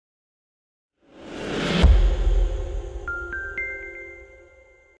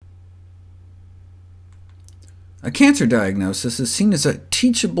A cancer diagnosis is seen as a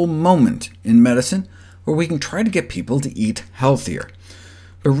teachable moment in medicine where we can try to get people to eat healthier.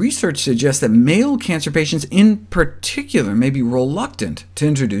 But research suggests that male cancer patients in particular may be reluctant to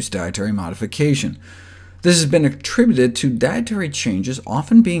introduce dietary modification. This has been attributed to dietary changes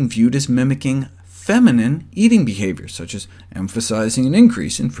often being viewed as mimicking feminine eating behaviors, such as emphasizing an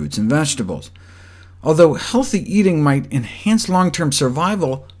increase in fruits and vegetables. Although healthy eating might enhance long-term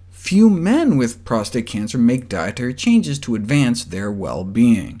survival, few men with prostate cancer make dietary changes to advance their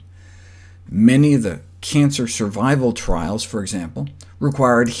well-being. Many of the cancer survival trials, for example,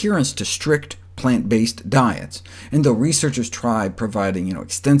 require adherence to strict plant-based diets, and though researchers tried providing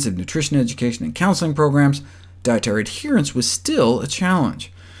extensive nutrition education and counseling programs, dietary adherence was still a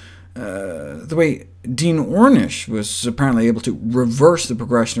challenge. The way Dean Ornish was apparently able to reverse the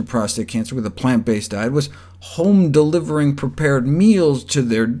progression of prostate cancer with a plant-based diet was home-delivering prepared meals to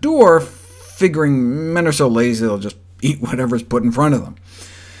their door, figuring men are so lazy they'll just eat whatever's put in front of them.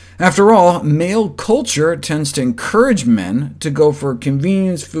 After all, male culture tends to encourage men to go for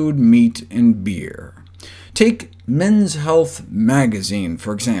convenience food, meat, and beer. Take Men's Health magazine,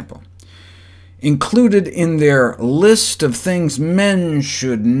 for example. Included in their list of things men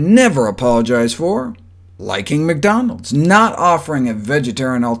should never apologize for, liking McDonald's, not offering a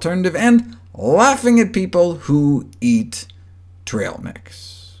vegetarian alternative, and laughing at people who eat trail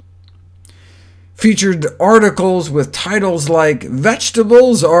mix. Featured articles with titles like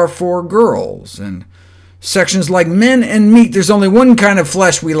 "Vegetables are for girls," and sections like "Men and meat, there's only one kind of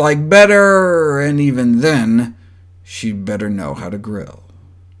flesh we like better, and even then, she'd better know how to grill."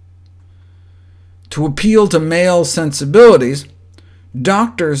 To appeal to male sensibilities,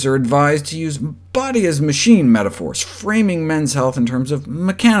 doctors are advised to use body-as-machine metaphors, framing men's health in terms of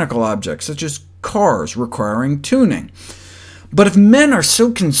mechanical objects, such as cars requiring tuning. But if men are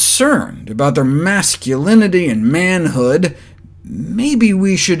so concerned about their masculinity and manhood, maybe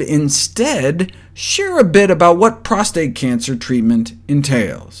we should instead share a bit about what prostate cancer treatment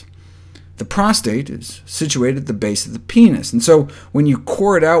entails. The prostate is situated at the base of the penis, and so when you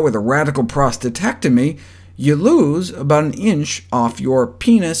core it out with a radical prostatectomy, you lose about an inch off your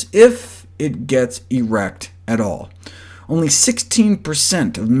penis if it gets erect at all. Only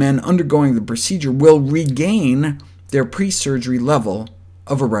 16% of men undergoing the procedure will regain their pre-surgery level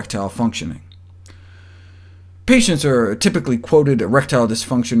of erectile functioning. Patients are typically quoted erectile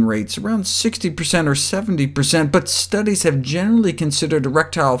dysfunction rates around 60% or 70%, but studies have generally considered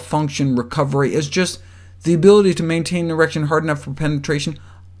erectile function recovery as just the ability to maintain an erection hard enough for penetration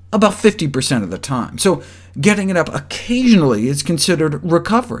about 50% of the time. So getting it up occasionally is considered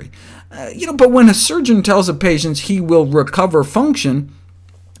recovery. But when a surgeon tells a patient he will recover function,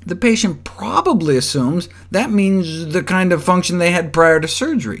 the patient probably assumes that means the kind of function they had prior to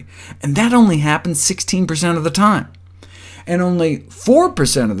surgery, and that only happens 16% of the time, and only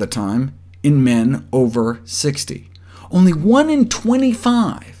 4% of the time in men over 60. Only 1 in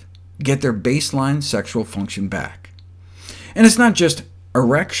 25 get their baseline sexual function back. And it's not just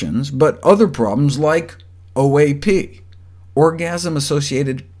erections, but other problems like OAP,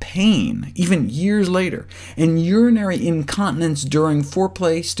 orgasm-associated pain, even years later, and urinary incontinence during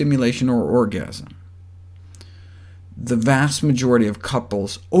foreplay, stimulation, or orgasm. The vast majority of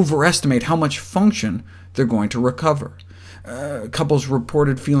couples overestimate how much function they're going to recover. Couples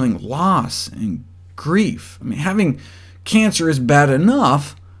reported feeling loss and grief. Having cancer is bad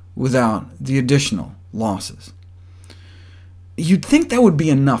enough without the additional losses. You'd think that would be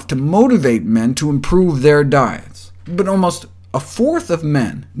enough to motivate men to improve their diets, but almost a fourth of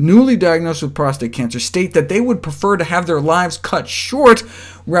men newly diagnosed with prostate cancer state that they would prefer to have their lives cut short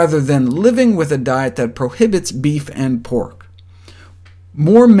rather than living with a diet that prohibits beef and pork.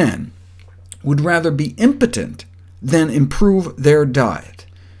 More men would rather be impotent than improve their diet.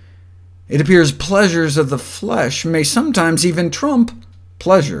 It appears pleasures of the flesh may sometimes even trump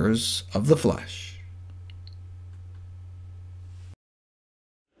pleasures of the flesh.